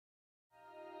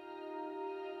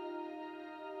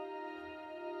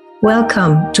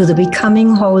Welcome to the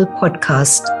Becoming Whole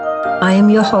podcast. I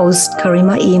am your host,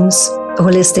 Karima Eames, a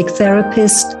holistic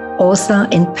therapist, author,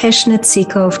 and passionate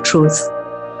seeker of truth.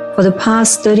 For the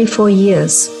past 34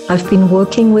 years, I've been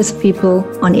working with people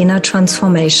on inner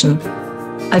transformation.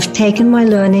 I've taken my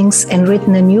learnings and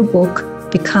written a new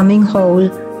book, Becoming Whole,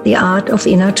 The Art of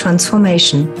Inner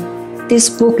Transformation. This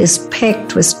book is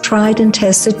packed with tried and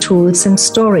tested tools and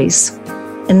stories.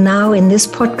 And now in this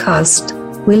podcast,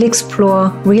 we'll explore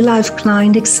real-life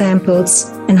client examples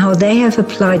and how they have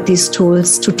applied these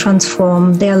tools to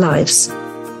transform their lives.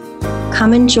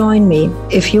 Come and join me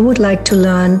if you would like to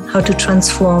learn how to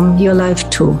transform your life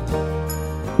too.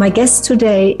 My guest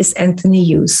today is Anthony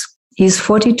Hughes. He is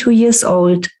 42 years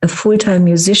old, a full-time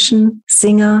musician,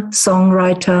 singer,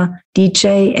 songwriter,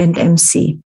 DJ, and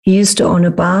MC. He used to own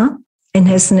a bar and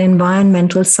has an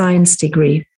environmental science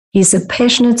degree. He is a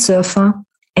passionate surfer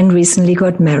and recently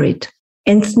got married.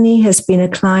 Anthony has been a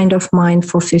client of mine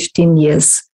for 15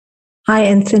 years. Hi,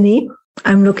 Anthony.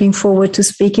 I'm looking forward to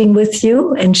speaking with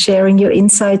you and sharing your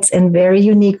insights and very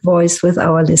unique voice with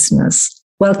our listeners.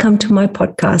 Welcome to my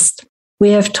podcast.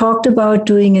 We have talked about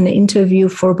doing an interview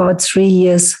for about 3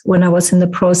 years when I was in the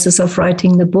process of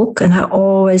writing the book, and I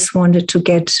always wanted to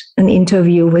get an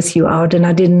interview with you out, and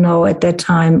I didn't know at that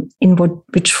time in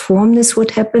which form this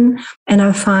would happen, and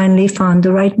I finally found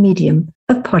the right medium,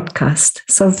 a podcast.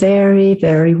 So very,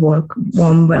 very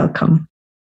warm welcome.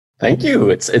 Thank you.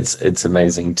 It's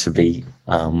amazing to be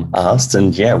asked,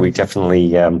 and yeah, we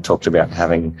definitely talked about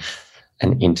having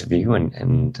an interview,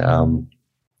 and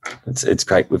it's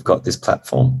great we've got this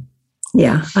platform.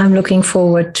 Yeah, I'm looking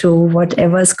forward to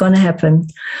whatever's going to happen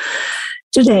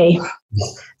today.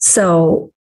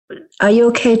 So, are you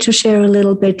okay to share a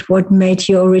little bit what made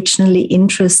you originally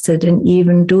interested in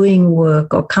even doing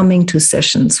work or coming to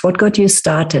sessions? What got you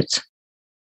started?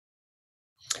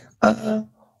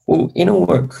 Well, inner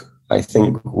work, I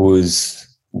think, was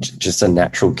just a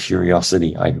natural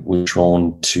curiosity. I was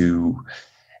drawn to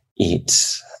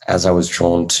it as I was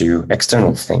drawn to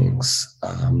external things,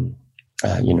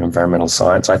 environmental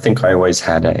science. I think I always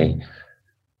had a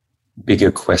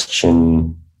bigger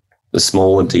question. The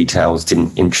smaller details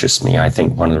didn't interest me. I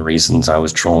think one of the reasons I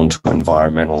was drawn to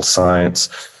environmental science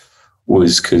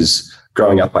was because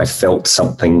growing up, I felt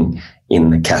something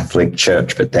in the Catholic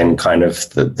Church, but then kind of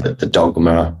the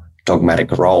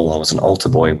dogmatic role. I was an altar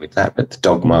boy with that, but the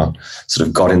dogma sort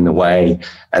of got in the way,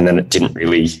 and then it didn't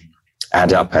really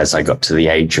add up as I got to the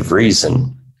age of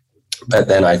reason. But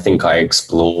then I think I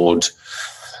explored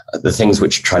the things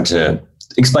which tried to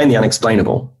explain the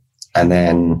unexplainable. And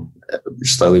then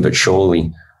slowly but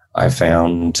surely, I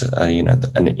found,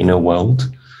 an inner world.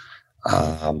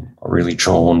 Really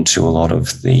drawn to a lot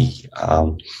of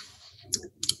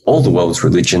all the world's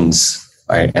religions.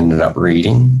 I ended up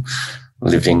reading,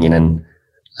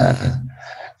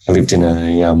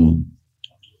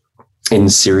 in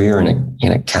Syria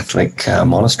in a Catholic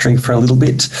monastery for a little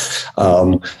bit,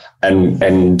 but I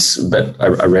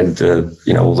read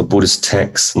all the Buddhist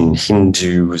texts and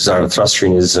Hindu,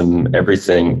 Zoroastrianism,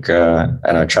 everything,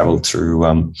 and I travelled through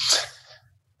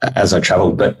as I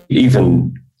travelled. But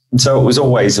even so, it was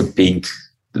always the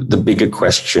bigger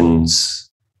questions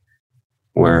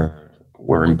were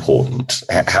important.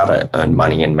 How to earn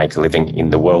money and make a living in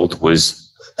the world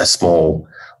was a small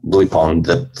blip on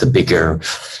the bigger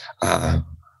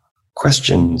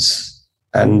questions,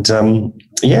 and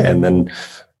then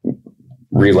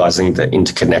realizing the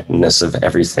interconnectedness of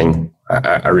everything.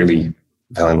 I really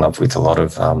fell in love with a lot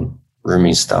of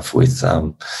Rumi stuff, with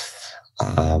the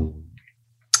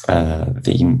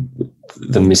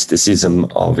mysticism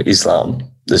of Islam,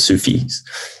 the Sufis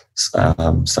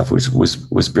stuff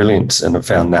was brilliant, and I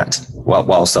found that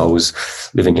whilst I was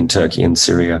living in Turkey and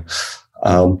Syria.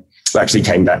 I actually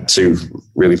came back to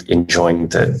really enjoying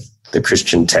the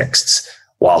Christian texts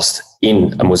whilst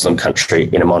in a Muslim country,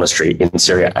 in a monastery in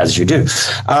Syria, as you do.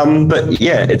 But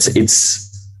yeah, it's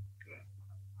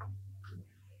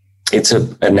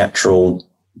a natural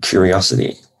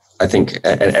curiosity, I think,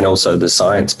 and also the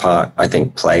science part, I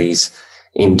think, plays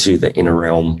into the inner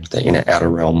realm, the inner outer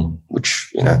realm,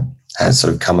 which, has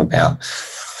sort of come about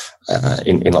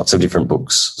in lots of different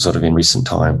books sort of in recent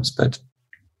times. But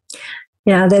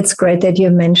yeah, that's great that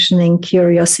you're mentioning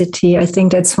curiosity. I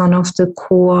think that's one of the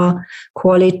core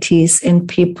qualities in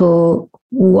people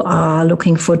who are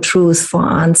looking for truth, for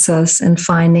answers, and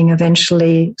finding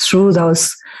eventually through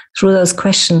those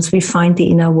questions, we find the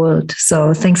inner world.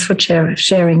 So thanks for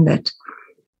sharing that.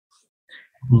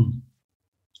 Mm.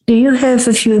 Do you have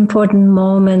a few important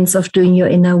moments of doing your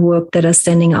inner work that are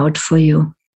standing out for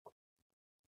you?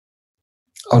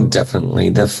 Oh, definitely.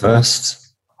 The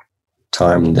first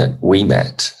time that we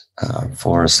met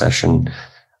for a session,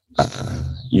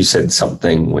 you said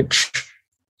something which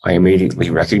I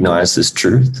immediately recognized as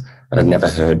truth, but I'd never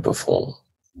heard before.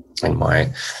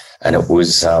 And it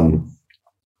was,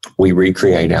 we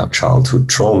recreate our childhood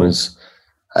traumas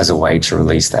as a way to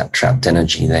release that trapped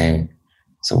energy there.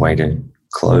 It's a way to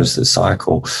close the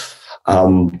cycle.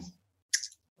 And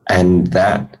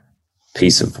that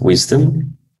piece of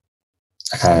wisdom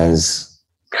has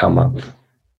come up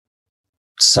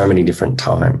so many different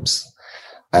times.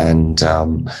 And,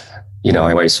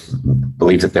 I always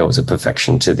believed that there was a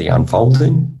perfection to the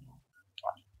unfolding.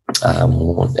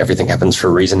 Everything happens for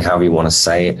a reason, however you want to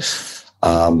say it.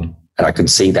 And I could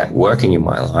see that working in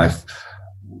my life.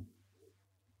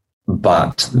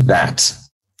 But that,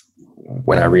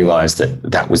 when I realized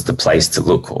that that was the place to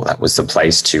look, or that was the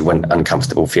place to, when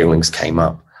uncomfortable feelings came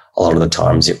up, a lot of the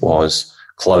times it was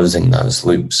closing those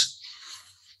loops.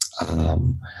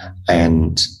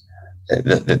 And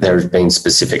there have been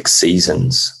specific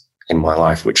seasons in my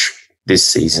life, which this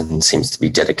season seems to be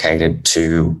dedicated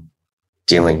to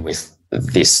dealing with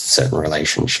this certain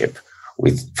relationship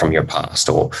from your past,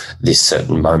 or this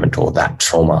certain moment, or that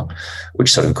trauma,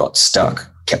 which sort of got stuck,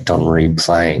 kept on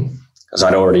replaying, because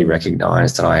I'd already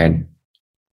recognized that I had.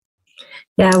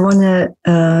 Yeah, I want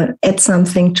to add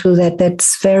something to that.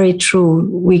 That's very true.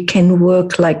 We can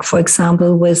work, like, for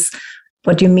example, with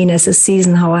what you mean as a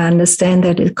season, how I understand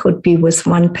that it could be with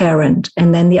one parent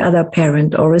and then the other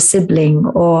parent, or a sibling,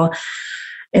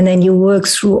 and then you work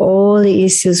through all the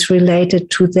issues related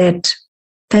to that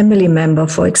family member,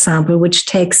 for example, which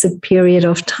takes a period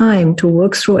of time to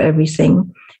work through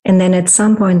everything. And then at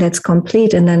some point that's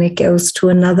complete, and then it goes to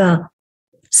another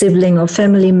sibling or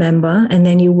family member, and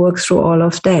then you work through all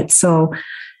of that. So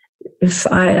if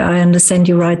I understand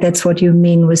you right, that's what you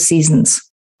mean with seasons.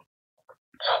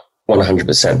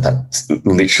 100%. That's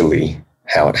literally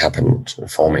how it happened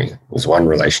for me. It was one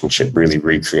relationship really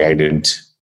recreated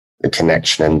the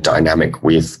connection and dynamic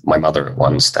with my mother at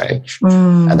one stage.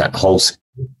 And that whole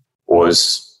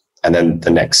was, and then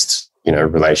the next,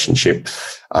 relationship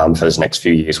for those next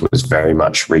few years was very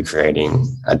much recreating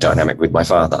a dynamic with my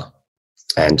father.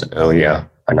 And earlier,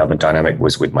 another dynamic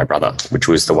was with my brother, which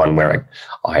was the one where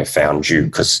I found you,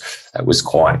 because that was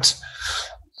quite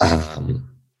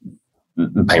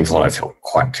painful, and I felt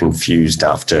quite confused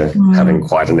after having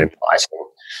quite an enlightening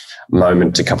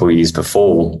moment a couple of years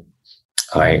before.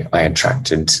 I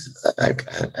attracted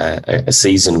a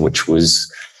season which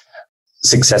was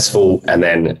successful, and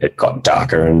then it got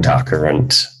darker and darker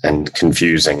and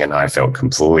confusing, and I felt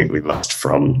completely lost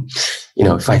from,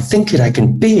 if I think it, I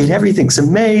can be it, everything's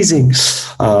amazing.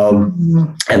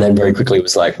 And then very quickly it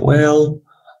was like, well,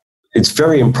 it's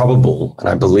very improbable, and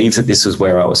I believe that this is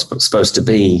where I was supposed to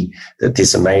be, that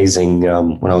this amazing,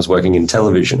 when I was working in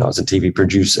television, I was a TV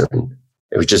producer, and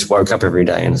it was just woke up every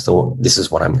day and thought, this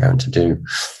is what I'm going to do.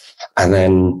 And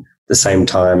then the same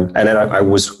time, and then I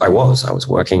was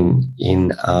working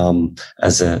in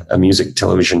as a music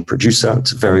television producer.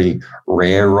 It's a very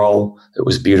rare role. It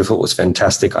was beautiful. It was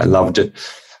fantastic. I loved it.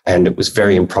 And it was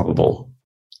very improbable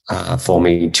for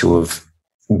me to have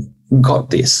got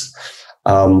this.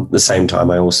 The same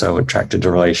time, I also attracted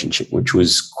a relationship which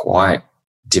was quite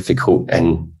difficult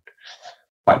and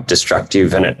quite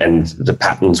destructive, and the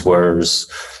patterns were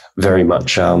very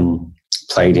much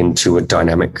played into a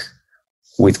dynamic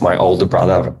with my older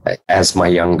brother as my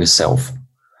younger self.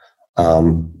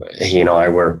 He and I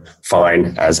were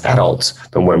fine as adults,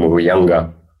 but when we were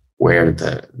younger, where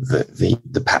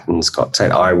the patterns got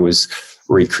set, I was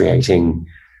recreating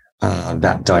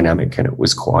that dynamic, and it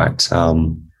was quite,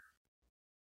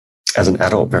 as an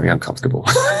adult, very uncomfortable.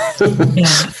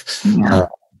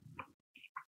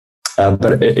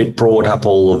 But it brought up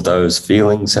all of those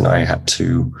feelings, and I had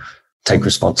to take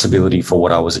responsibility for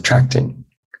what I was attracting.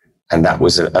 And that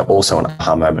was also an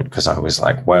aha moment, because I was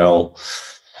like, well,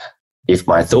 if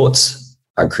my thoughts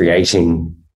are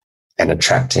creating and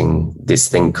attracting this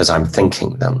thing because I'm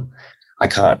thinking them, I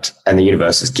can't. And the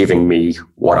universe is giving me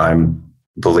what I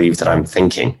believe that I'm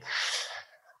thinking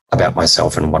about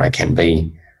myself and what I can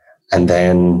be. And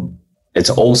then it's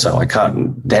also, I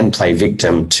can't then play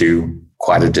victim to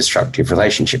quite a destructive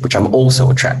relationship, which I'm also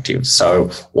attractive. So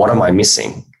what am I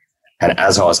missing? And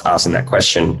as I was asking that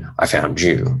question, I found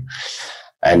you.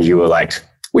 And you were like,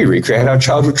 we recreate our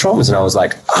childhood traumas. And I was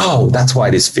like, oh, that's why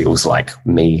this feels like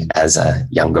me as a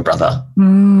younger brother.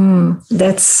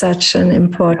 That's such an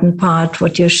important part,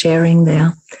 what you're sharing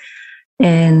there.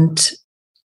 And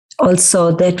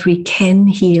also that we can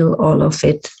heal all of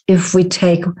it if we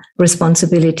take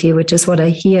responsibility, which is what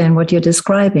I hear and what you're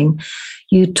describing.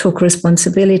 you took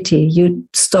responsibility. You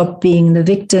stopped being the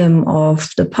victim of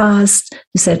the past.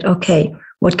 You said, okay,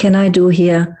 what can I do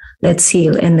here? Let's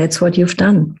heal. And that's what you've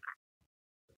done.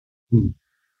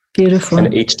 Beautiful.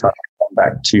 And each time I come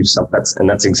back to something,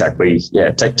 that's exactly,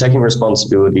 taking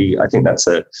responsibility. I think that's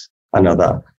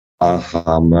another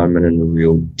aha moment and a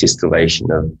real distillation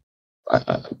of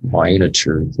my inner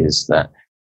truth, is that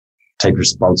take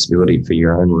responsibility for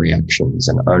your own reactions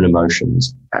and own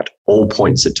emotions at all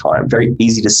points of time. Very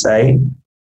easy to say,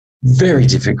 very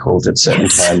difficult at certain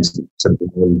times to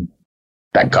be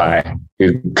that guy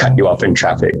who cut you off in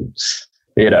traffic.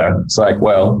 It's like,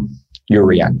 well, you're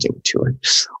reacting to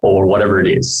it, or whatever it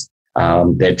is.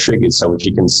 They're triggered. So if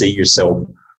you can see yourself,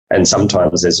 and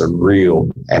sometimes there's a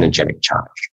real energetic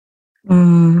charge.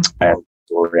 And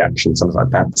your reaction, something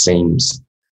like that, seems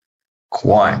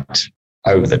quite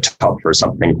over the top for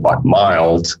something quite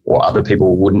mild, or other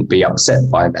people wouldn't be upset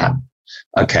by that.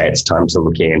 Okay, it's time to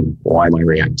look in. Why am I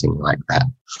reacting like that?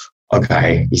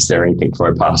 Okay, is there anything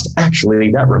from my past?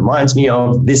 Actually, that reminds me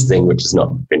of this thing which is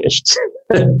not finished.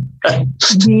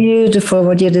 Beautiful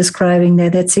what you're describing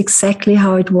there. That's exactly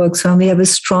how it works. When we have a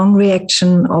strong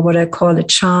reaction, or what I call a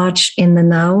charge in the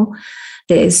now,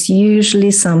 there is usually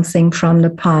something from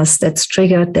the past that's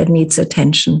triggered that needs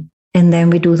attention. And then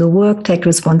we do the work, take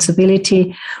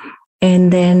responsibility,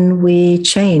 and then we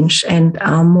change and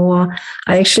are more.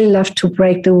 I actually love to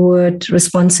break the word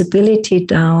responsibility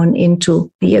down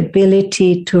into the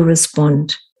ability to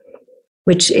respond,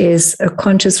 which is a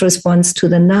conscious response to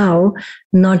the now,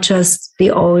 not just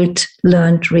the old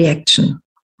learned reaction,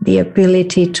 the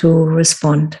ability to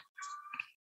respond.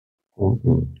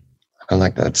 Mm-hmm. I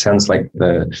like that. It sounds like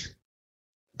the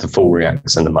full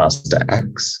reacts and the master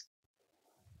acts.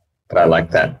 But I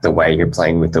like that, the way you're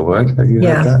playing with the word. Have you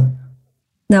heard that?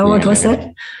 No, what was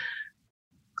that?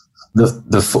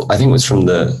 The full, I think it was from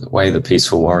the way the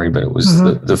peaceful warrior, but it was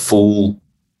the full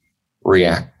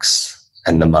reacts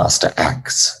and the master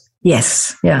acts.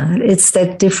 Yes, yeah. It's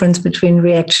that difference between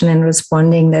reaction and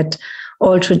responding that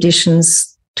all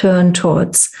traditions turn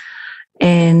towards.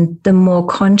 And the more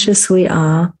conscious we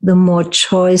are, the more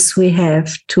choice we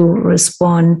have to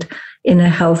respond in a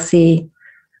healthy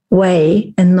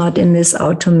way, and not in this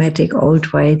automatic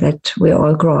old way that we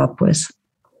all grow up with.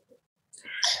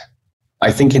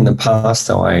 I think in the past,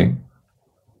 though, I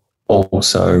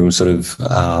also sort of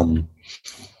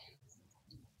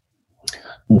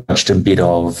watched a bit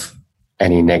of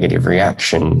any negative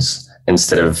reactions.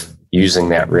 Instead of using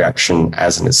that reaction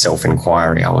as in a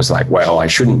self-inquiry, I was like, well, I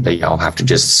shouldn't be. I'll have to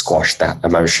just squash that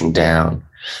emotion down.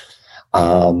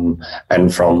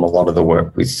 And from a lot of the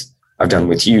work I've done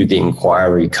with you, the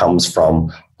inquiry comes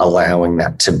from allowing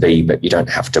that to be, but you don't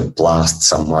have to blast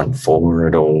someone for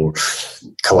it or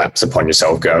collapse upon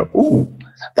yourself, go, ooh,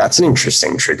 that's an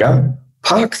interesting trigger.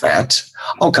 Park that.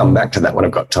 I'll come back to that when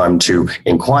I've got time to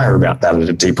inquire about that at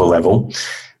a deeper level,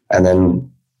 and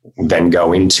then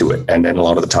go into it. And then a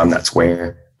lot of the time that's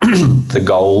where the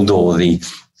gold or the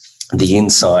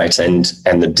insight and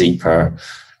the deeper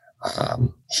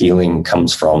healing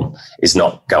comes from, is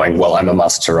not going, well, I'm a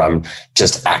master, I'm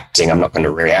just acting, I'm not going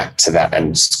to react to that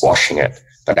and squashing it,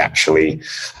 but actually,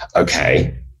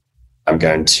 okay, I'm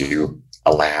going to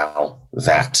allow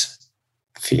that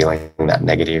feeling, that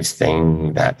negative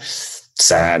thing, that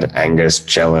sad, anxious,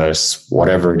 jealous,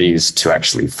 whatever it is, to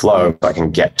actually flow so I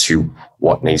can get to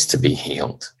what needs to be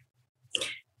healed.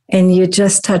 And you're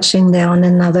just touching there on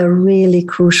another really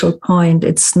crucial point.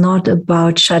 It's not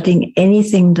about shutting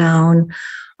anything down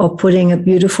or putting a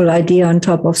beautiful idea on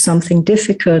top of something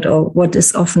difficult, or what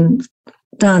is often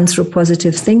done through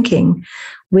positive thinking.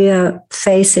 We are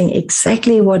facing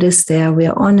exactly what is there. We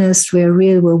are honest, we are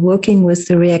real, we're working with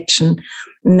the reaction.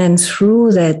 And then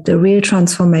through that, the real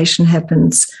transformation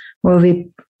happens, where we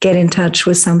get in touch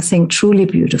with something truly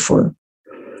beautiful.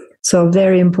 So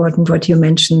very important what you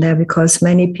mentioned there, because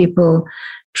many people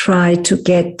try to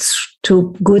get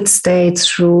to good states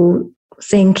through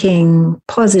thinking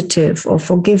positive or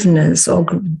forgiveness or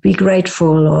be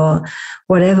grateful or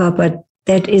whatever, but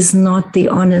that is not the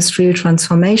honest, real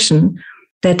transformation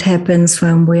that happens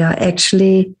when we are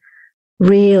actually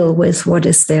real with what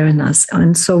is there in us.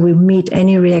 And so we meet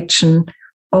any reaction,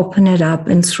 open it up,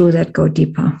 and through that go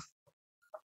deeper.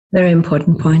 Very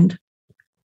important point.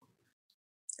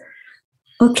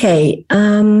 Okay,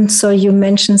 so you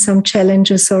mentioned some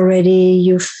challenges already.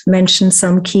 You've mentioned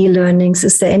some key learnings.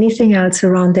 Is there anything else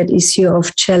around that issue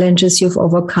of challenges you've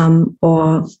overcome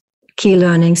or key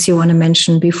learnings you want to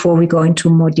mention before we go into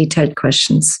more detailed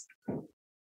questions?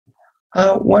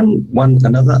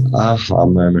 Another aha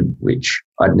moment, which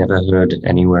I'd never heard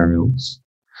anywhere else,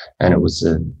 and it was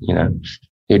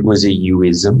It was a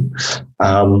youism.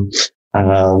 And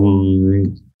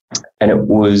it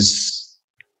was,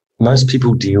 most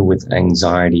people deal with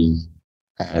anxiety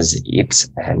as it's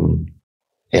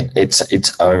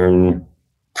its own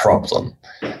problem.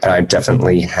 And I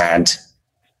definitely had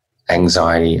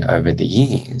anxiety over the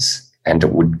years, and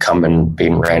it would come and be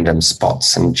in random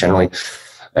spots. And generally,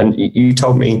 and you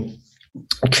told me,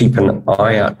 keep an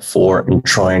eye out for it and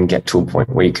try and get to a point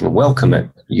where you can welcome it.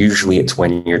 Usually it's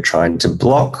when you're trying to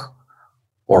block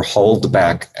or hold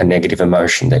back a negative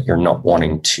emotion that you're not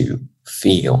wanting to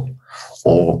feel.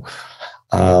 Or,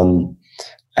 and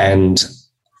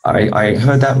I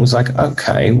heard that and was like,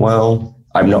 okay, well,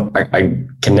 I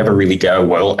can never really go,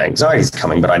 well, anxiety is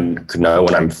coming, but I could know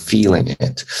when I'm feeling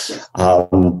it.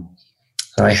 And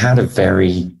I had a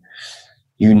very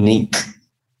unique,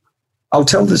 I'll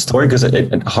tell the story because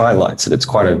it highlights it. It's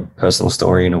quite a personal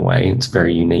story in a way. It's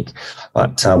very unique.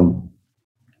 But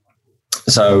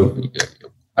so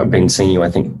I've been seeing you,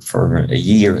 I think, for a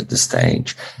year at this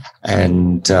stage.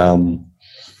 And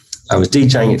I was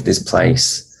DJing at this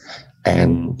place,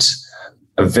 and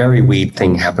a very weird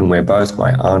thing happened where both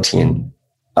my auntie and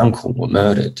uncle were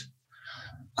murdered.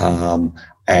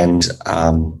 And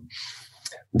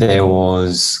there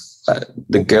was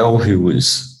the girl who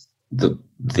was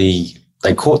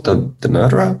they caught the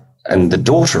murderer, and the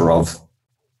daughter of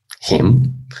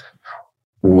him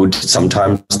would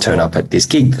sometimes turn up at this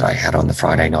gig that I had on the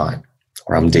Friday night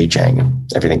where I'm DJing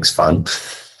and everything's fun.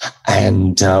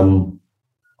 And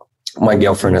my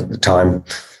girlfriend at the time,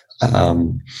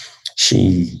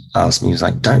 she asked me, was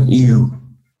like, don't you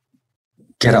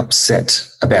get upset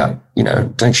about,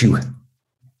 don't you,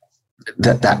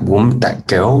 that woman, that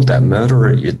girl, that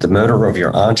murderer, the murderer of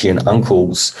your auntie and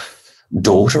uncle's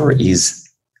daughter is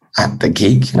at the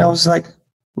gig? And I was like,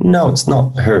 no, it's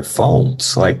not her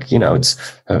fault. Like, it's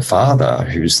her father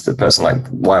who's the person. Like,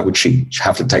 why would she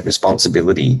have to take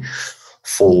responsibility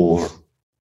for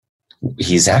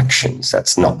his actions?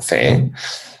 That's not fair.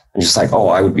 And just like,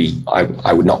 I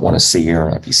would not want to see her,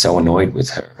 and I'd be so annoyed with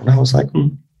her. And I was like,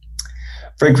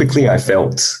 Very quickly, I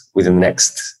felt within the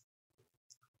next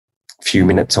few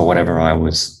minutes or whatever, I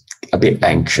was a bit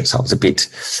anxious. I was a bit,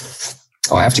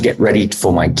 I have to get ready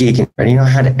for my gig. And I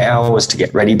had hours to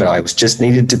get ready, but I was just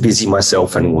needed to busy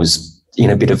myself and was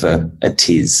in a bit of a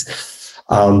tiz.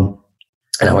 And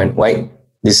I went, wait,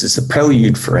 this is a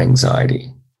prelude for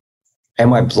anxiety.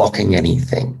 Am I blocking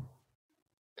anything?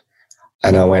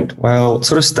 And I went, well, it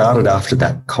sort of started after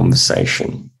that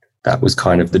conversation. That was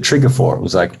kind of the trigger for it. It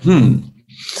was like,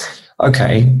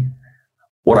 okay,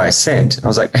 what I said. I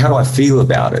was like, how do I feel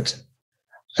about it?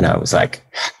 And I was like,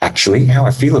 actually, how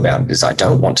I feel about it is I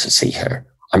don't want to see her.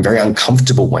 I'm very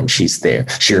uncomfortable when she's there.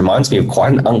 She reminds me of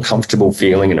quite an uncomfortable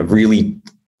feeling and a really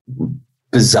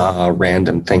bizarre,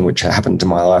 random thing which happened to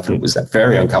my life. And it was that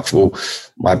very uncomfortable,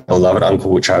 my beloved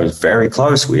uncle, which I was very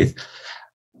close with.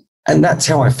 And that's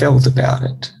how I felt about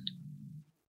it.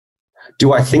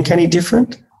 Do I think any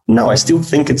different? No, I still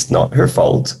think it's not her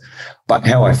fault. But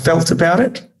how I felt about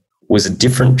it was a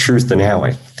different truth than how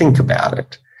I think about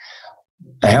it.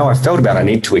 How I felt about it, I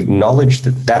need to acknowledge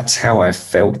that that's how I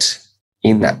felt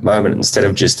in that moment instead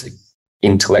of just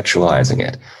intellectualizing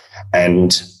it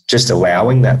and just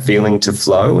allowing that feeling to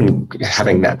flow and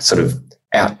having that sort of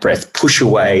out-breath, push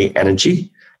away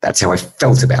energy. That's how I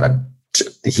felt about it.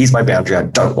 Here's my boundary. I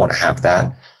don't want to have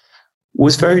that.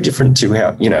 Was very different to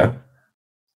how,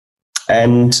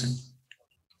 and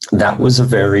that was a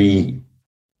very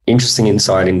interesting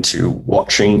insight into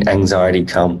watching anxiety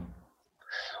come,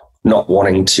 not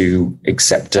wanting to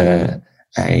accept a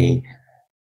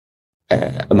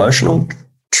emotional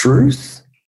truth.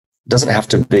 Doesn't have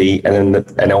to be,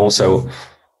 and also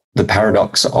the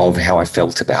paradox of how I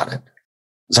felt about it.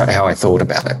 So how I thought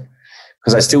about it.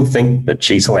 Because I still think that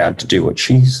she's allowed to do what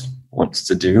she wants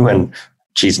to do, and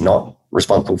she's not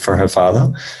responsible for her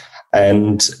father.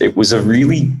 And it was a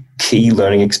really key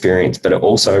learning experience, but it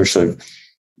also sort of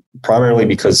primarily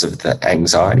because of the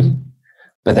anxiety,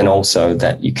 but then also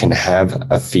that you can have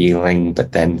a feeling,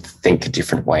 but then think a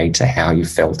different way to how you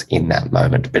felt in that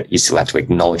moment. But you still have to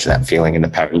acknowledge that feeling and the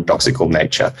paradoxical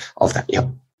nature of that. Yeah.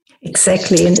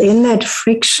 Exactly. And in that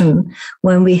friction,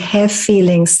 when we have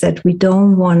feelings that we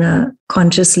don't want to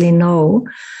consciously know,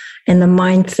 and the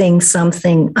mind thinks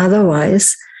something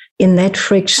otherwise, in that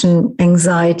friction,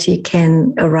 anxiety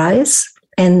can arise.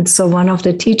 And so one of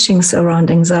the teachings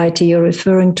around anxiety you're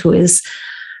referring to is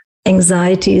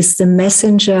anxiety is the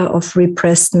messenger of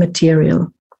repressed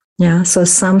material. Yeah. So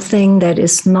something that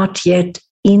is not yet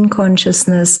in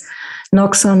consciousness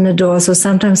knocks on the door. So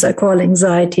sometimes I call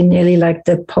anxiety nearly like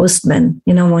the postman,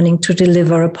 wanting to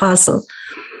deliver a parcel.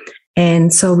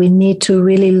 And so we need to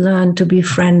really learn to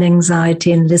befriend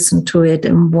anxiety and listen to it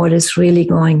and what is really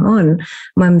going on.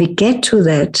 When we get to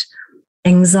that,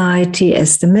 anxiety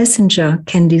as the messenger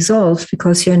can dissolve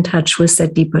because you're in touch with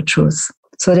that deeper truth.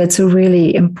 So that's a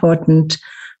really important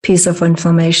piece of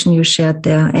information you shared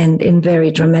there, and in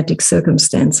very dramatic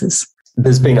circumstances.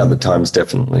 There's been other times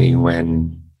definitely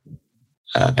when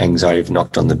anxiety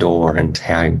knocked on the door, and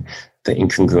how the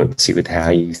incongruency with how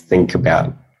you think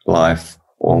about life,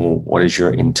 or what is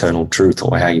your internal truth,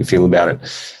 or how you feel about it.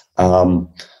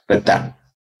 But that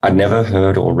I'd never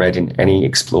heard or read in any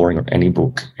exploring or any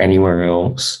book anywhere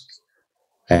else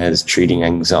as treating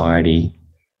anxiety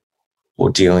or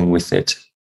dealing with it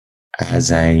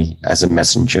as a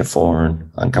messenger for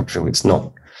an uncomfortable. It's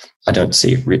not, I don't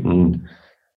see it written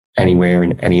anywhere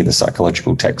in any of the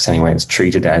psychological texts anyway. It's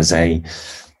treated as a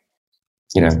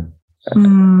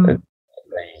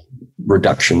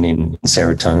reduction in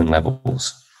serotonin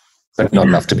levels, but not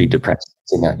enough to be depressed.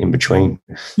 It's in that in between.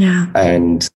 Yeah.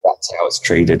 And that's how it's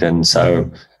treated. And so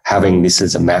having this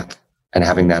as a map and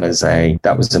having that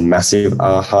that was a massive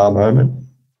aha moment.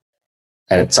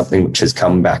 And it's something which has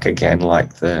come back again,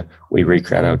 like we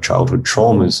recreate our childhood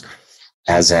traumas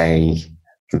as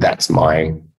that's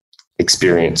my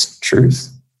experienced truth.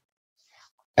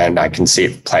 And I can see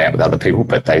it play out with other people,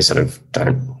 but they sort of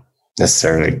don't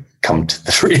necessarily come to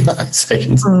the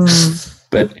realizations.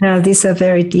 But yeah, these are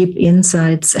very deep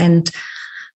insights. And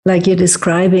like you're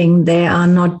describing, they are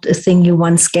not a thing you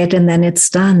once get and then it's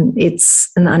done.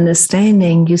 It's an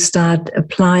understanding you start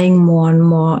applying more and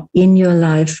more in your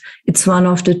life. It's one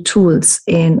of the tools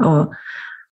in the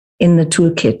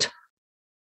toolkit.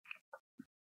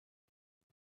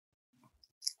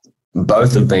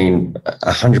 Both have been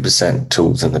 100%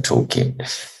 tools in the toolkit.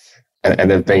 And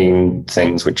there have been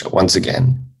things which, once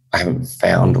again, I haven't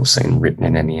found or seen written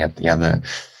in any of the other.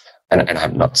 And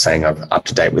I'm not saying I'm up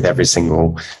to date with every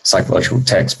single psychological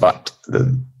text, but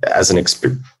the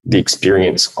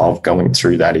experience of going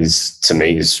through that to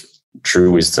me, is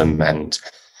true wisdom, and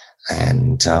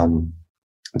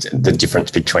the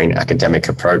difference between academic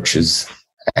approaches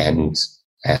and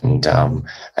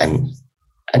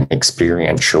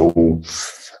experiential.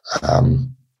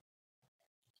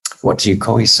 What do you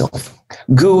call yourself?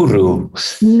 Guru?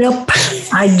 Nope,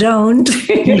 I don't.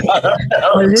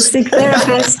 Holistic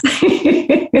therapist.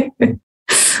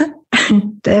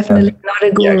 Definitely not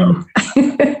a guru.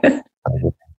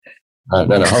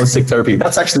 No, holistic therapy.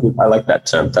 That's actually, I like that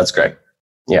term. That's great.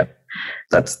 Yeah,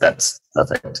 that's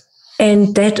perfect.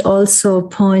 And that also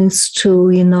points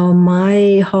to,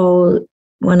 my whole,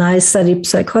 when I studied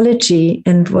psychology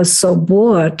and was so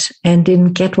bored and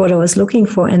didn't get what I was looking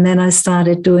for, and then I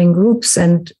started doing groups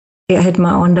and I had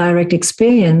my own direct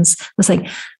experience, I was like,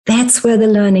 that's where the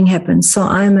learning happens. So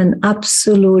I'm an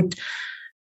absolute,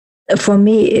 for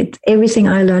me, everything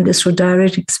I learned is through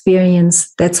direct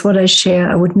experience. That's what I share.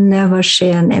 I would never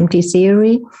share an empty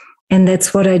theory. And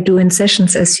that's what I do in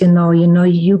sessions, as you know.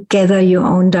 You gather your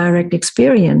own direct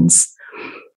experience.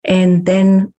 And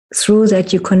then through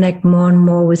that, you connect more and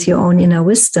more with your own inner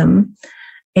wisdom.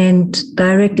 And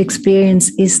direct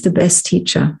experience is the best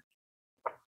teacher.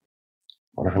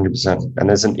 100%. And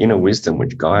there's an inner wisdom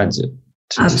which guides it.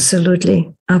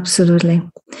 Absolutely. Absolutely.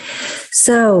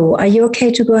 So are you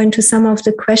okay to go into some of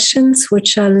the questions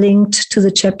which are linked to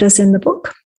the chapters in the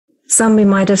book? Some we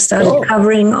might have started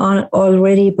covering on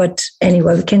already, but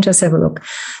anyway, we can just have a look.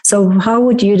 So how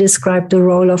would you describe the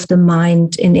role of the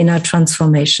mind in inner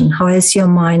transformation? How has your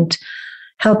mind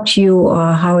helped you,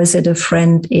 or how is it a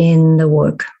friend in the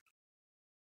work?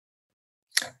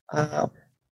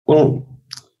 Well,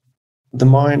 the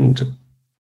mind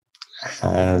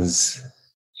has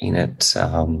in it,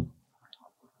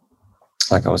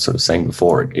 like I was sort of saying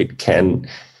before, you can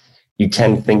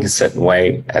think a certain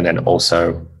way and then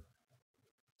also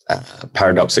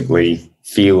paradoxically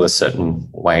feel a certain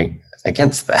way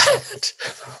against that,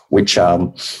 which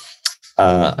I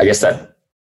guess that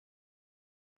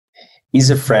is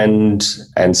a friend,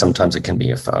 and sometimes it can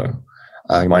be a foe.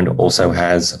 Your mind also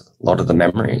has a lot of the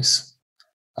memories,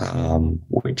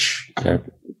 which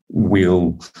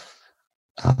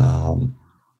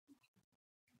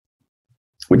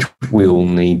will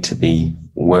need to be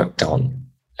worked on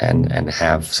and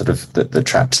have sort of the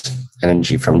trapped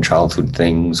energy from childhood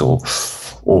things or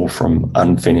from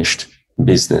unfinished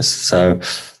business. So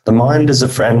the mind is a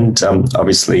friend.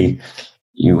 Obviously,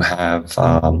 you have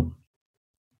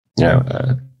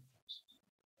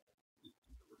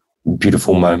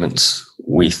beautiful moments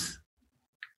with,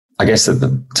 I guess,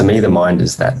 to me, the mind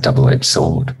is that double-edged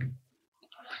sword.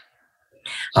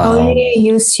 How do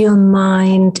you use your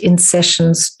mind in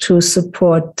sessions to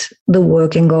support the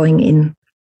work and going in?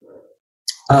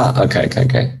 Okay.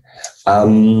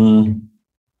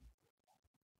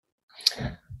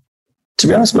 To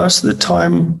be honest, most of the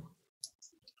time,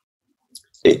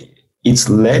 it's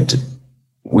led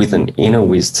with an inner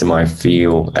wisdom, I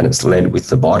feel, and it's led with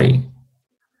the body,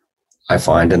 I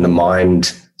find. And the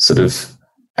mind sort of,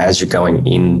 as you're going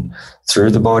in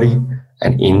through the body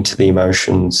and into the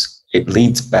emotions, it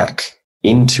leads back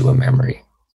into a memory.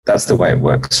 That's the way it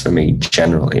works for me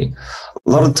generally. A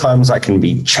lot of times I can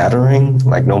be chattering,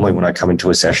 like normally when I come into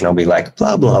a session, I'll be like,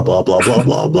 blah, blah, blah, blah, blah,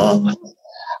 blah, blah.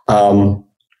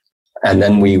 And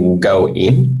then we will go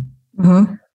in.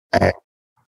 Mm-hmm. And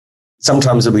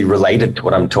sometimes it'll be related to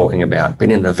what I'm talking about,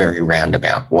 but in a very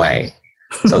roundabout way.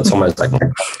 So it's almost like my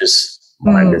conscious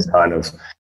mind is kind of,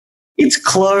 it's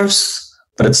close,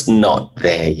 but it's not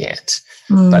there yet.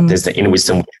 But there's the inner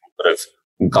wisdom which will sort of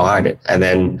guide it. And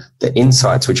then the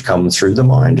insights which come through the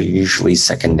mind are usually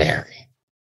secondary.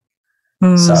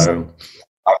 So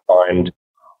I find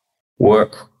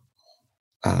work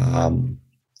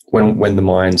when the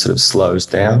mind sort of slows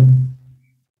down,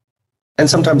 and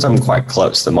sometimes I'm quite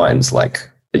close. The mind's like,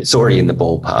 it's already in the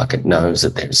ballpark. It knows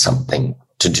that there's something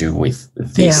to do with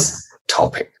this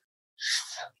topic.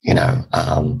 You know,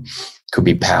 could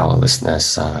be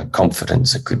powerlessness,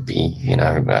 confidence. It could be,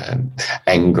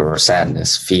 anger or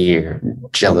sadness, fear,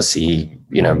 jealousy,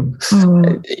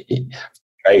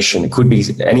 frustration. It could be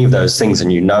any of those things.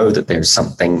 And you know that there's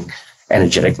something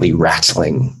energetically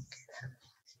rattling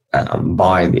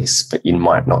by this, but you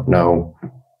might not know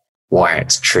why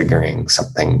it's triggering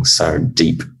something so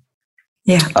deep.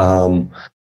 Yeah. And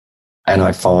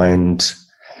I find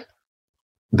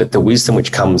that the wisdom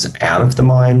which comes out of the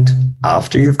mind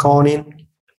after you've gone in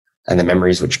and the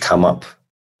memories which come up,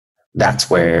 that's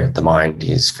where the mind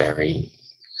is very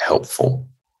helpful.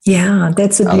 Yeah,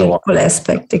 that's a beautiful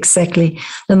aspect. Exactly.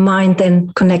 The mind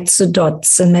then connects the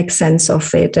dots and makes sense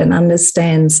of it and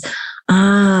understands,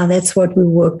 that's what we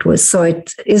worked with. So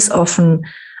it is often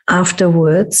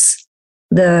afterwards.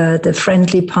 The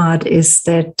friendly part is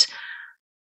that,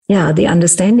 the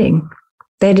understanding.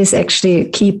 That is actually a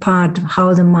key part of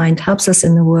how the mind helps us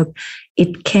in the work.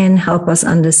 It can help us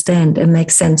understand and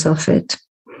make sense of it.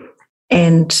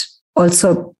 And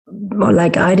also,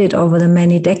 like I did over the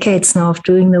many decades now of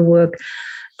doing the work,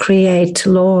 create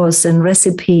laws and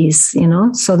recipes,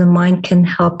 so the mind can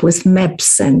help with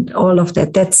maps and all of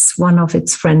that. That's one of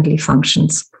its friendly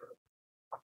functions.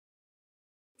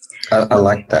 I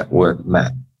like that word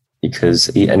map, because,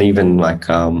 and even like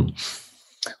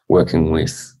working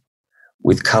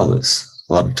with colors,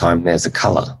 a lot of time there's a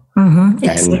color. Mm-hmm,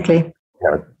 exactly.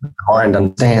 And, the mind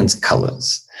understands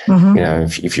colors.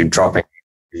 Mm-hmm. If you're dropping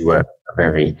into a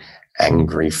very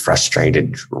angry,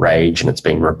 frustrated rage and it's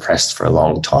been repressed for a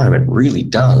long time, it really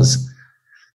does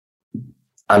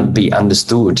be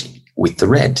understood with the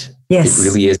red. Yes. It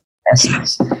really is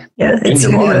essence. Yeah, it's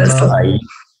universal.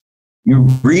 You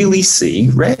really see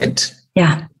red.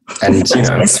 Yeah. And,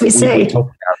 as we say.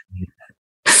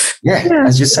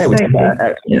 As you say,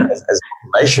 as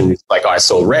relation, like I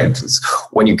saw red,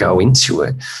 when you go into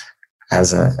it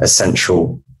as an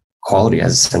essential quality,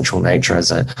 as essential nature,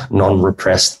 as a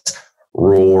non-repressed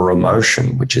raw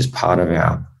emotion, which is part of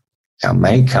our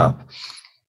makeup,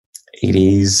 it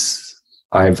is,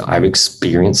 I've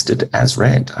experienced it as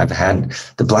red. I've had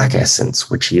the black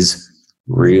essence, which is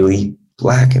really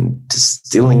black and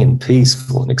distilling and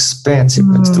peaceful and expansive.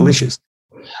 It's delicious.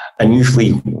 And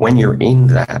usually when you're in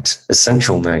that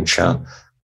essential nature,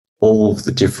 all of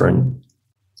the different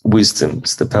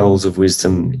wisdoms, the pearls of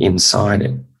wisdom inside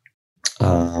it,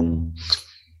 come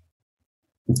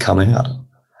out.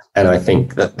 And I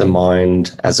think that the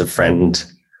mind as a friend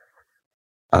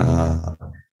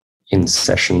in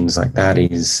sessions like that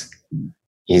is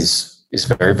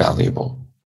very valuable.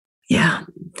 Yeah.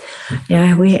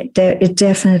 It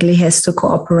definitely has to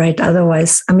cooperate.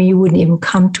 Otherwise, you wouldn't even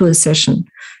come to a session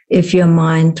if your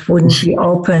mind wouldn't be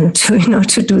open to,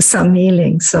 to do some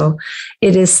healing. So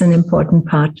it is an important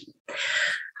part.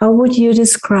 How would you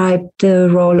describe the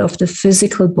role of the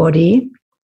physical body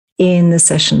in the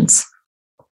sessions?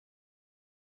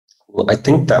 Well, I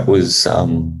think that was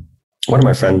one of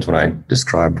my friends, when I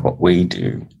described what we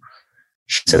do,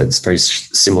 she said it's very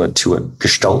similar to a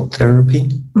Gestalt therapy.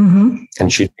 Mm-hmm.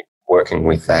 And she'd been working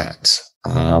with that.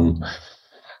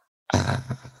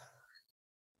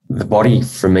 The body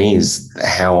for me is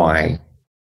how I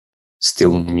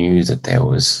still knew that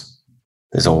there's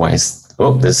always,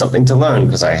 there's something to learn,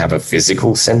 because I have a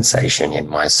physical sensation in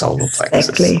my solar plexus.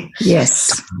 Exactly.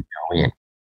 Yes.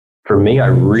 For me, I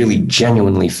really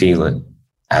genuinely feel it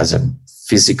as a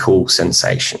physical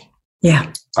sensation.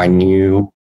 Yeah. I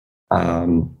knew,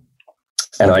 and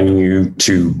I knew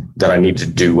that I needed to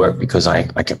do work because I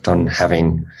kept on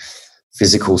having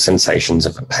physical sensations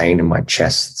of a pain in my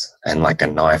chest and like a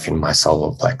knife in my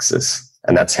solar plexus.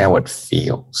 And that's how it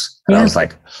feels. And I was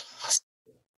like,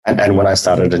 and when I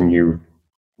started a new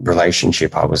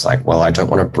relationship, I was like, well, I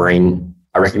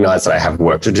recognize that I have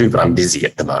work to do, but I'm busy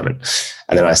at the moment.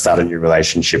 And then I started a new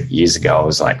relationship years ago. I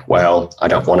was like, well, I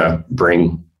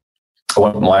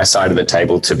want my side of the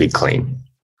table to be clean,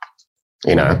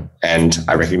 and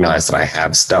I recognize that I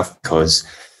have stuff because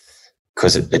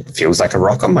it feels like a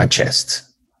rock on my chest.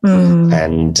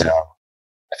 And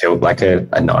I feel like a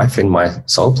knife in my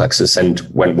solar plexus. And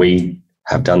when we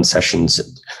have done sessions,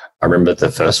 I remember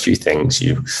the first few things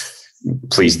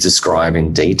please describe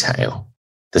in detail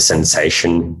the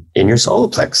sensation in your solar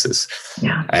plexus.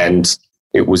 Yeah. And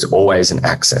it was always an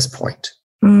access point.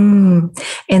 And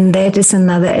that is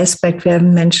another aspect we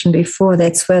haven't mentioned before.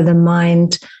 That's where the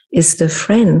mind is the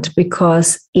friend,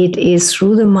 because it is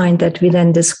through the mind that we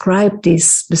then describe these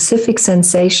specific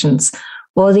sensations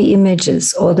or the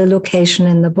images or the location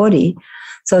in the body.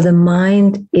 So the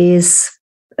mind is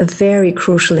a very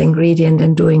crucial ingredient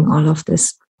in doing all of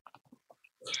this.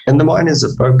 And the mind is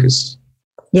a focus.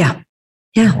 Yeah.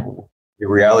 Yeah. Your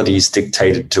reality is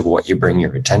dictated to what you bring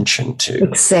your attention to.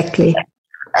 Exactly.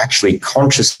 Actually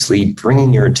consciously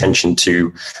bringing your attention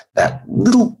to that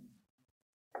little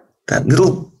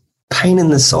pain in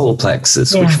the solar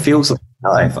plexus, which feels like a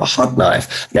knife, a hot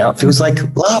knife. Now it feels like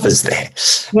lava's there.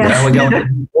 Yeah. Now we're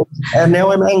going, and now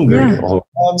I'm angry, or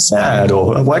I'm sad,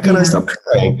 or why can't I stop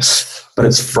crying? But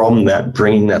it's from that,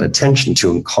 bringing that attention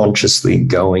to and consciously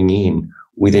going in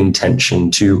with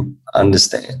intention to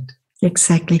understand.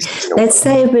 Exactly. Let's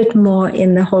say a bit more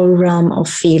in the whole realm of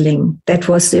feeling. That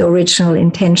was the original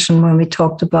intention when we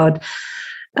talked about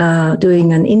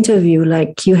doing an interview.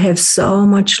 Like, you have so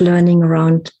much learning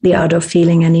around the art of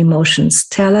feeling and emotions.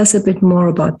 Tell us a bit more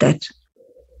about that.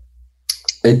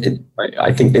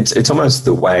 I think it's almost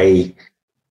the way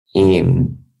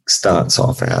in starts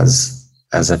off as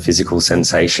a physical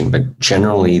sensation, but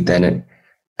generally then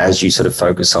as you sort of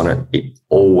focus on it, it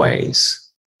always,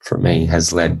 for me,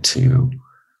 has led to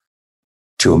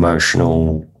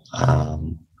emotional,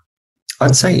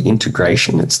 I'd say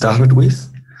integration it started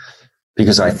with,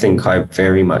 because I think I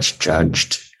very much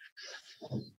judged,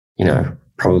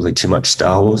 probably too much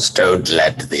Star Wars. Don't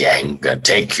let the anger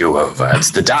take you over.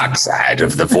 It's the dark side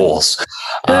of the Force.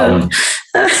 So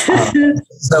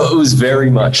it was very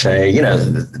much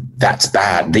that's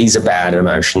bad. These are bad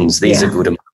emotions. These are good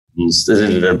emotions.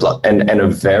 And a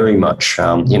very much,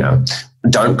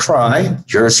 don't cry.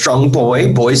 You're a strong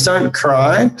boy. Boys don't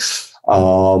cry.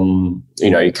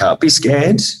 You can't be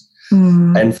scared.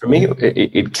 And for me,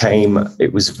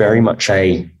 it was very much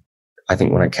I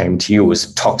think when I came to you, it was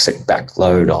a toxic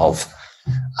backload of,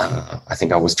 I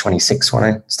think I was 26 when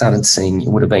I started seeing you,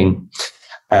 would have been.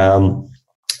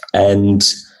 And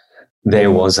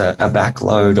there was a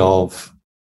backload of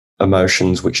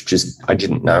emotions which just, I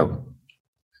didn't know.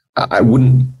 I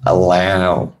wouldn't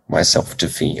allow myself to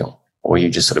feel, or you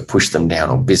just sort of push them down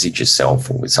or busied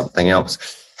yourself or with something else.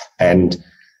 And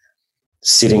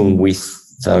sitting with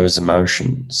those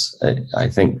emotions, I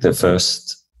think the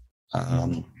first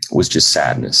was just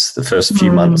sadness. The first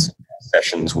few months of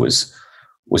sessions was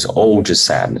all just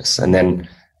sadness. And then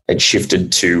it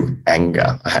shifted to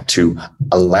anger. I had to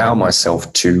allow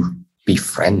myself to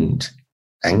befriend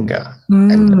anger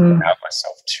and allow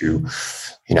myself to,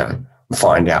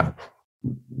 find out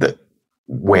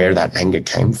where that anger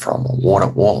came from or what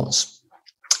it was.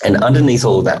 And underneath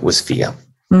all of that was fear.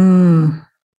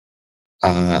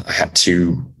 I had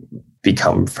to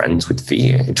become friends with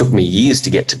fear. It took me years to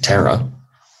get to terror.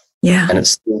 Yeah. And it's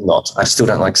still not. I still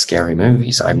don't like scary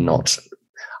movies. I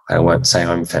won't say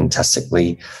I'm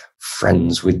fantastically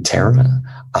friends with terror.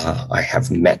 I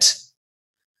have met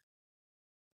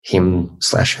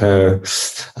him/her.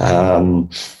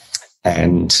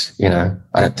 And,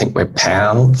 I don't think we're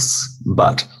pals,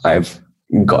 but I've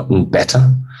gotten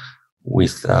better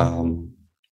with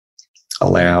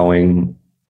allowing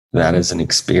that as an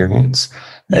experience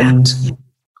and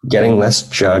getting less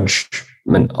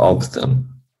judgment of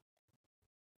them.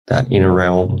 That inner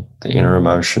realm, the inner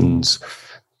emotions,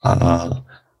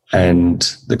 and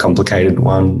the complicated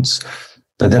ones.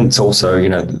 But then it's also,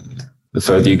 the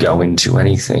further you go into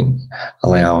anything,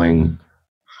 allowing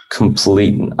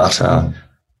complete and utter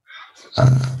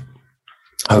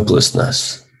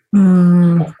hopelessness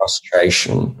or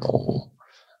frustration, or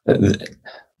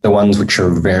the ones which are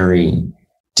very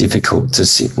difficult to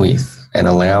sit with, and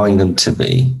allowing them to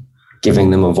be,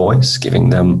 giving them a voice, giving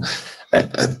them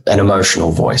an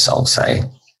emotional voice, I'll say,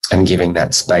 and giving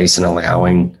that space and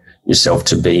allowing yourself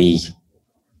to be,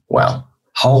 well,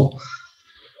 whole.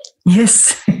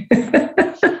 Yes,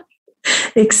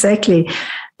 exactly.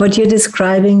 What you're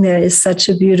describing there is such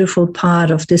a beautiful part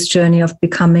of this journey of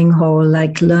becoming whole,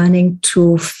 like learning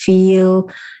to feel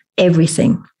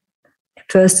everything.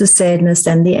 First the sadness,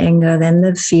 then the anger, then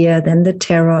the fear, then the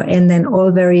terror, and then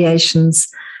all variations.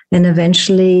 And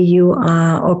eventually you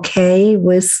are okay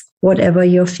with whatever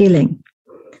you're feeling,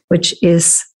 which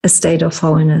is a state of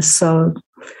wholeness. So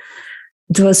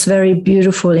it was very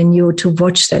beautiful in you to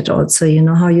watch that also,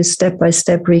 how you step by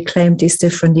step reclaim these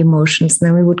different emotions. And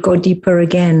then we would go deeper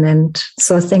again. And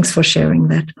so thanks for sharing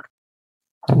that.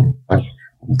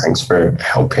 Thanks for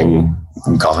helping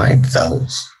guide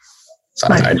those.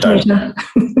 My pleasure.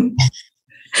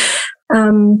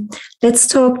 Let's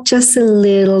talk just a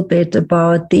little bit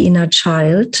about the inner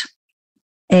child.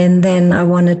 And then I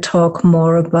want to talk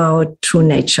more about true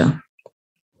nature.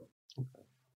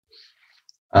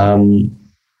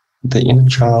 The inner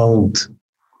child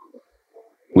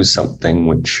was something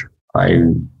which I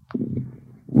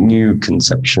knew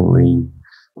conceptually,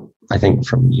 I think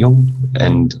from Jung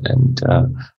and I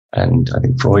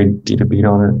think Freud did a bit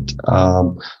on it.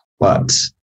 But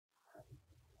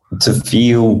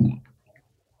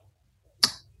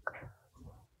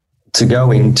to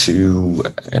go into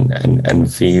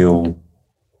and feel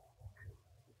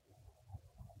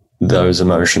those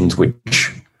emotions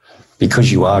which,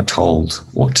 because you are told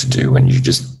what to do and you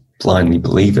just blindly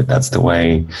believe it, that's the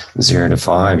way 0 to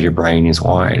 5, your brain is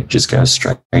wired. It just goes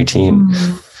straight in.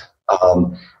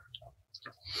 Mm-hmm.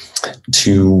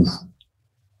 To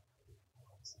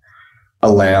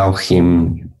allow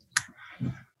him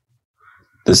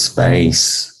the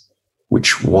space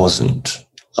which wasn't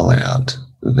allowed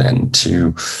then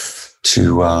to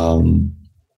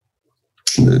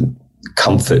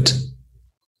comfort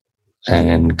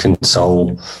and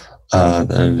console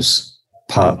those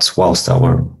parts whilst they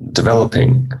were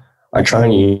developing. I try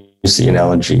and use the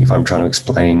analogy, if I'm trying to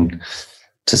explain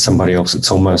to somebody else, it's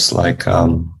almost like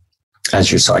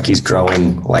as your psyche's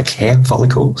growing, like hair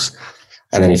follicles,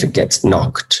 and then if it gets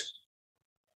knocked,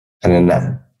 and then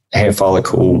that hair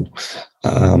follicle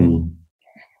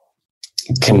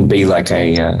can be like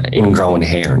a ingrown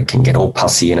hair, and it can get all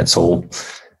pussy, and it's all,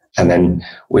 and then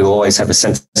we'll always have a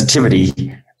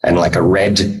sensitivity and like a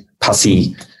red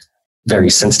pussy, very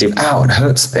sensitive, ow, it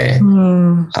hurts there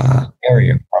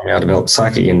area from our developed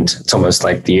psyche. And it's almost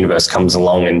like the universe comes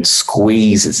along and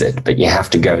squeezes it, but you have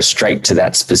to go straight to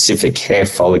that specific hair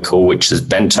follicle, which is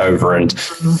bent over and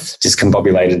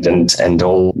discombobulated and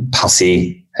all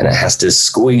pussy, and it has to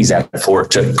squeeze out for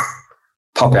it to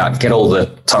pop out, get all the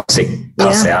toxic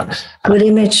pus out. Good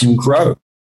image. And grow.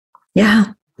 Yeah.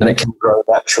 And it can grow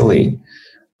naturally.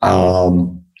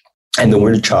 And the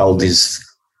word child is,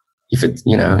 if it,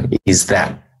 is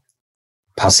that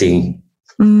pussy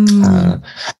thing,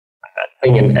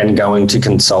 and going to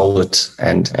console it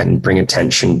and bring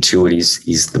attention to it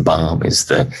is the balm, is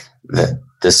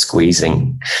the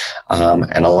squeezing,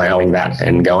 and allowing that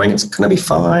and going, it's going to be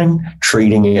fine,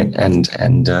 treating it.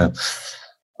 And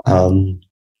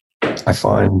I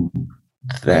find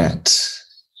that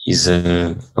is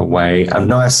a way, a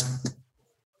nice.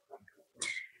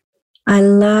 I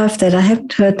love that. I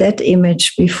haven't heard that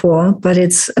image before, but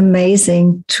it's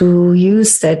amazing to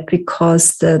use that,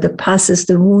 because the pus is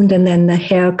the wound, and then the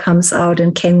hair comes out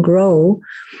and can grow,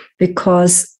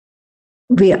 because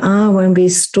when we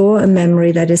store a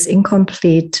memory that is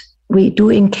incomplete, we do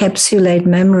encapsulate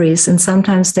memories, and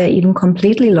sometimes they're even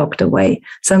completely locked away.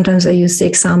 Sometimes I use the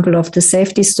example of the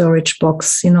safety storage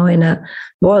box, in a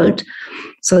vault.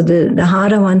 So the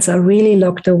harder ones are really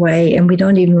locked away and we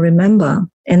don't even remember.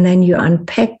 And then you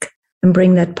unpack and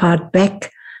bring that part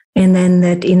back. And then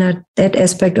that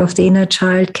aspect of the inner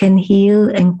child can heal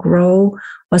and grow,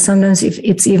 or sometimes if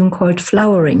it's even called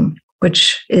flowering,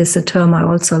 which is a term I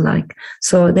also like.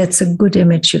 So that's a good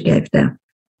image you gave there.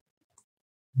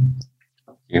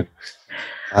 Thank you.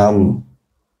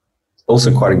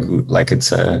 Also quite a good, I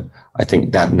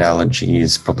think that analogy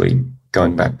is probably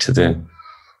going back to the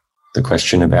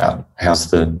question about how's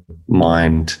the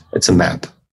mind, it's a map.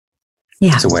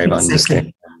 Yeah, it's a way of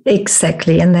understanding.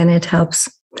 Exactly, and then it helps.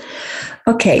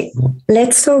 Okay,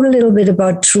 let's talk a little bit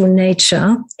about true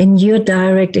nature and your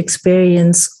direct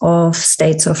experience of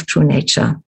states of true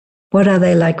nature. What are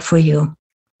they like for you?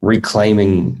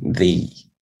 Reclaiming the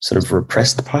sort of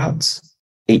repressed parts.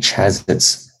 Each has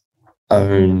its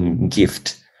own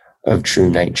gift of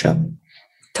true nature.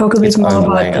 Talk a bit more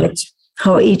about that,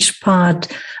 how each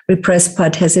repressed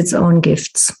part has its own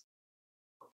gifts.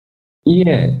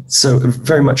 Yeah, so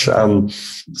very much. So,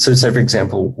 say for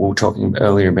example, we were talking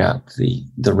earlier about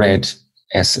the red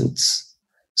essence.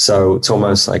 So it's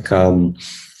almost like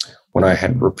when I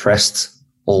had repressed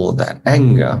all of that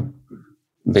anger,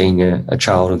 being a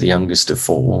child of the youngest of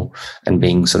four and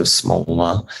being sort of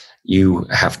smaller, you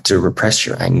have to repress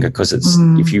your anger because it's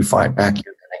if you fight back,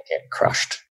 you're going to get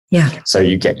crushed. Yeah. So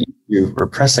you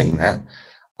repressing that.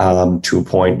 To a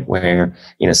point where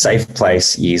in a safe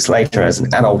place years later as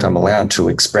an adult, I'm allowed to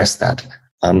express that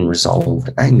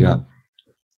unresolved anger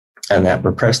and that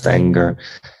repressed anger.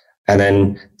 And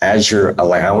then as you're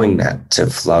allowing that to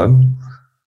flow,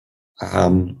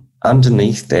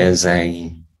 underneath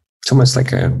it's almost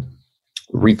like a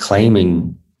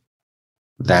reclaiming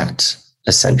that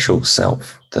essential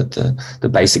self, that the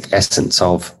basic essence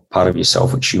of part of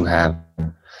yourself, which you have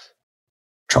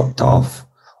chopped off.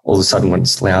 All of a sudden, when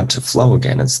it's allowed to flow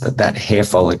again, it's that hair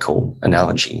follicle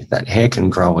analogy, that hair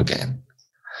can grow again.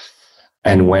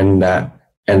 And when that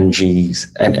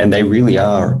energies, and they really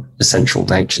are essential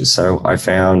natures. So I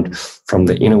found from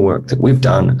the inner work that we've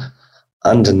done,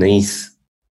 underneath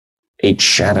each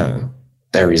shadow,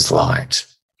 there is light.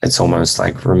 It's almost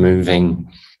like removing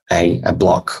a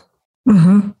block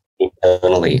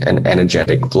internally, an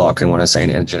energetic block. And when I say an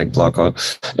energetic block,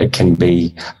 it can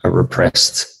be a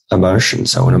repressed emotion,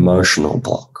 so an emotional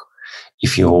block.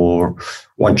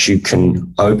 Once you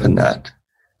can open that,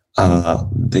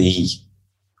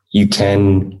 you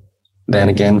can then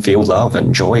again feel love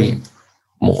and joy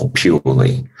more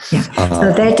purely. Yeah.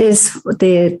 So that is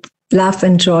the love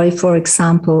and joy, for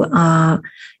example, are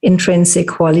intrinsic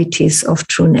qualities of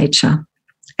true nature,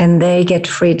 and they get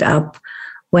freed up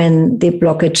when the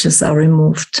blockages are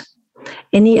removed.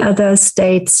 Any other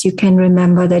states you can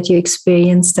remember that you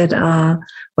experience that are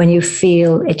when you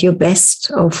feel at your best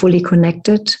or fully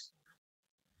connected?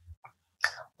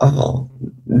 Oh,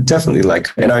 definitely.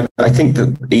 And I think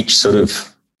that each sort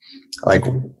of, like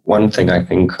one thing I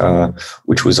think,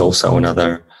 which was also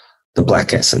the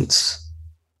black essence,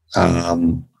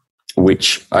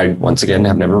 which I, once again,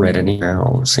 have never read anywhere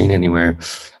or seen anywhere,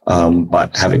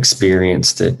 but have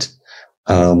experienced it.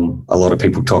 A lot of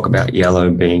people talk about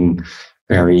yellow being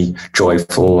very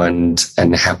joyful and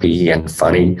happy and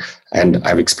funny, and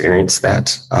I've experienced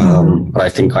that. But I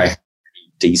think I have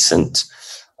a decent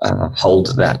hold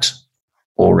of that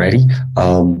already.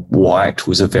 White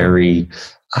was a very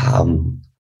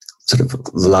sort of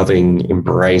loving,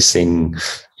 embracing,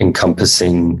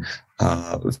 encompassing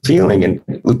feeling. And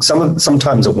look,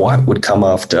 sometimes a white would come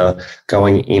after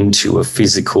going into a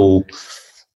physical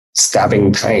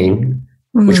stabbing pain,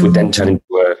 which would then turn into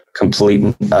a complete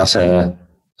and utter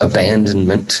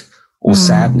abandonment or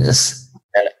sadness.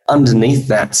 And underneath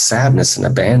that sadness and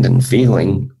abandoned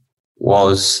feeling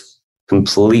was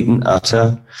complete and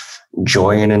utter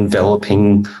joy and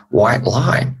enveloping white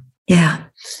light. Yeah.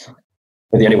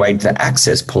 And the only way to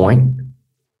access point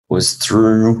was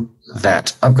through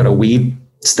that. I've got a weird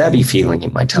stabby feeling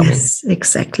in my tummy. Yes,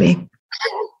 exactly.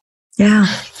 Yeah.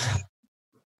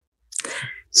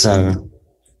 So,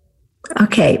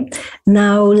 okay,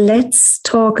 now let's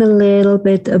talk a little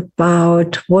bit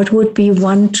about what would be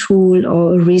one tool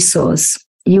or resource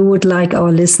you would like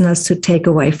our listeners to take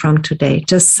away from today.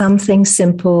 Just something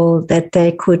simple that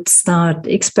they could start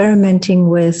experimenting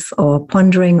with or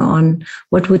pondering on.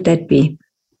 What would that be?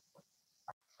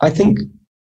 I think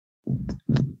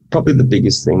probably the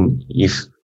biggest thing, if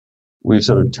we've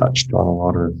sort of touched on a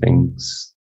lot of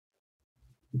things,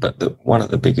 but one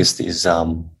of the biggest is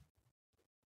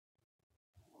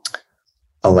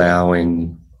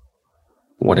allowing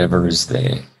whatever is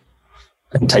there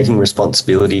and taking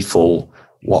responsibility for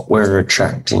what we're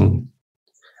attracting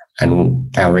and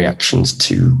our reactions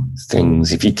to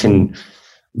things. If you can,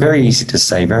 very easy to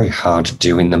say, very hard to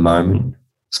do in the moment,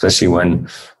 especially when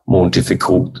more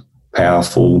difficult,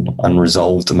 powerful,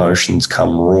 unresolved emotions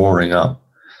come roaring up.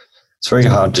 It's very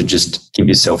hard to just give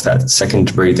yourself that second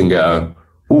to breathe and go,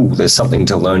 ooh, there's something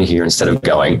to learn here, instead of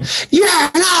going, you're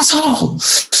an asshole.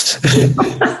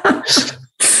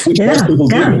 Which most people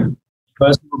do.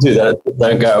 Most people do that.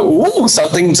 They go, ooh,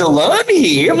 something to learn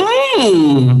here.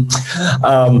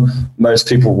 Most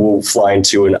people will fly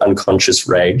into an unconscious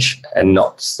rage and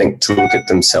not think to look at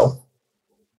themselves.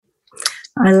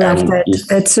 I love that.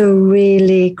 That's a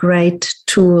really great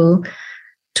tool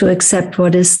to accept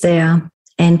what is there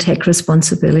and take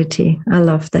responsibility. I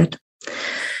love that.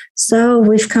 So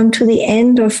we've come to the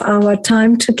end of our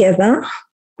time together.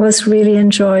 It was really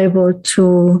enjoyable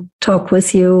to talk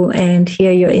with you and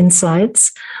hear your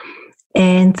insights.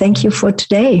 And thank you for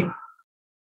today.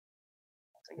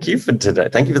 Thank you for today.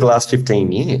 Thank you for the last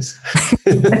 15 years.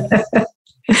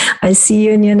 I see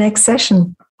you in your next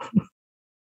session.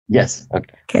 Yes.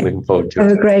 Okay. Looking forward to it.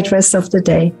 Have a great rest of the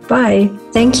day. Bye.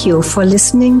 Thank you for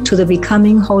listening to the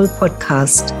Becoming Whole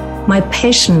podcast. My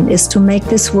passion is to make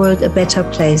this world a better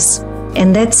place.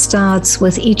 And that starts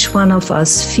with each one of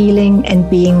us feeling and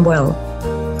being well.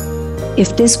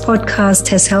 If this podcast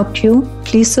has helped you,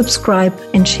 please subscribe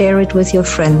and share it with your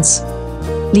friends.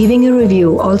 Leaving a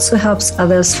review also helps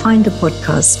others find the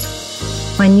podcast.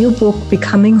 My new book,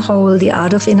 Becoming Whole, The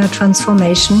Art of Inner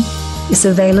Transformation, is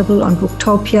available on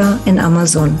Booktopia and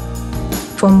Amazon.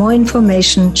 For more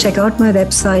information, check out my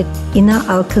website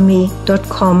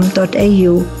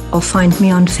inneralchemy.com.au or find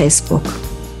me on Facebook.